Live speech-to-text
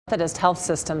Methodist Health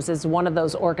Systems is one of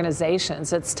those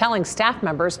organizations. It's telling staff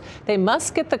members they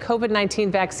must get the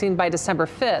COVID-19 vaccine by December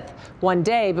 5th, one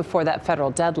day before that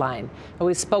federal deadline. And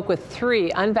we spoke with 3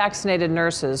 unvaccinated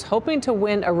nurses hoping to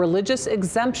win a religious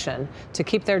exemption to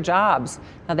keep their jobs.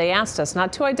 Now, they asked us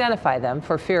not to identify them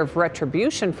for fear of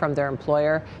retribution from their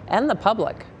employer and the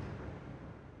public.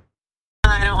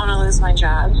 I don't want to lose my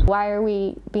job. Why are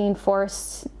we being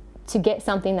forced to get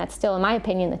something that's still, in my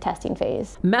opinion, the testing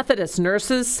phase? Methodist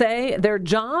nurses say their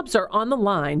jobs are on the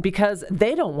line because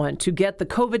they don't want to get the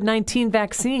COVID-19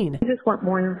 vaccine. We just want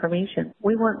more information.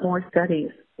 We want more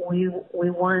studies. We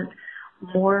want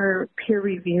more peer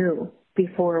review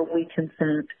before we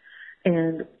consent.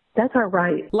 And that's our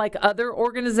right. Like other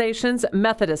organizations,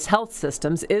 Methodist Health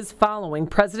Systems is following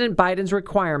President Biden's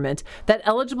requirement that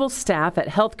eligible staff at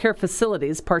healthcare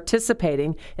facilities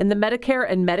participating in the Medicare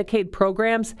and Medicaid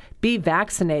programs be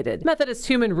vaccinated. Methodist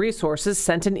Human Resources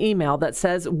sent an email that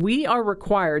says we are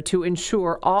required to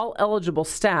ensure all eligible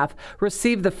staff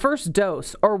receive the first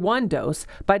dose or 1 dose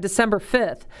by December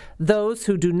 5th. Those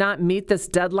who do not meet this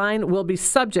deadline will be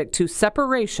subject to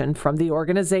separation from the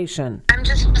organization. I'm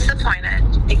just disappointed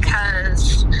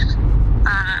because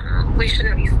we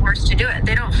shouldn't be forced to do it.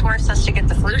 They don't force us to get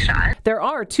the flu shot. There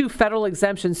are 2 federal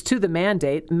exemptions to the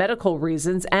mandate: medical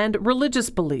reasons and religious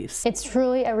beliefs. It's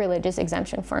truly a religious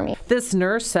exemption for me. This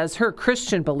nurse says her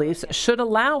Christian beliefs should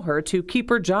allow her to keep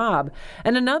her job.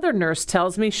 And another nurse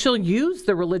tells me she'll use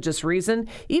the religious reason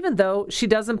even though she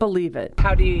doesn't believe it.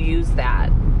 How do you use that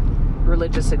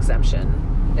religious exemption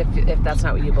if that's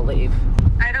not what you believe?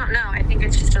 I don't know. I think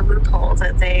it's just a loophole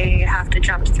that they have to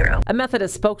jump through. A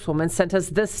Methodist spokeswoman sent us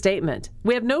this statement: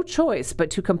 "We have no choice but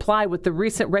to comply with the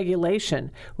recent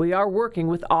regulation. We are working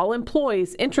with all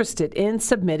employees interested in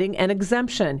submitting an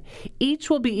exemption.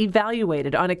 Each will be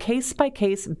evaluated on a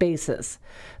case-by-case basis."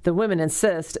 The women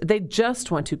insist they just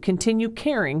want to continue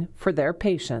caring for their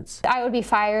patients. I would be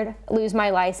fired, lose my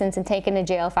license, and taken to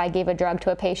jail if I gave a drug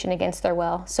to a patient against their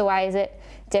will. So why is it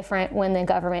different when the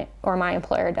government or my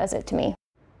employer does it to me?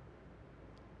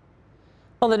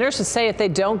 Well, the nurses say if they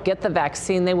don't get the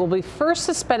vaccine, they will be first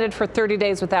suspended for 30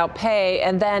 days without pay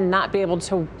and then not be able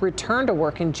to return to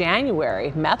work in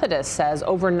January. Methodist says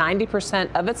over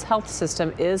 90% of its health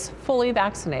system is fully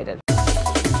vaccinated.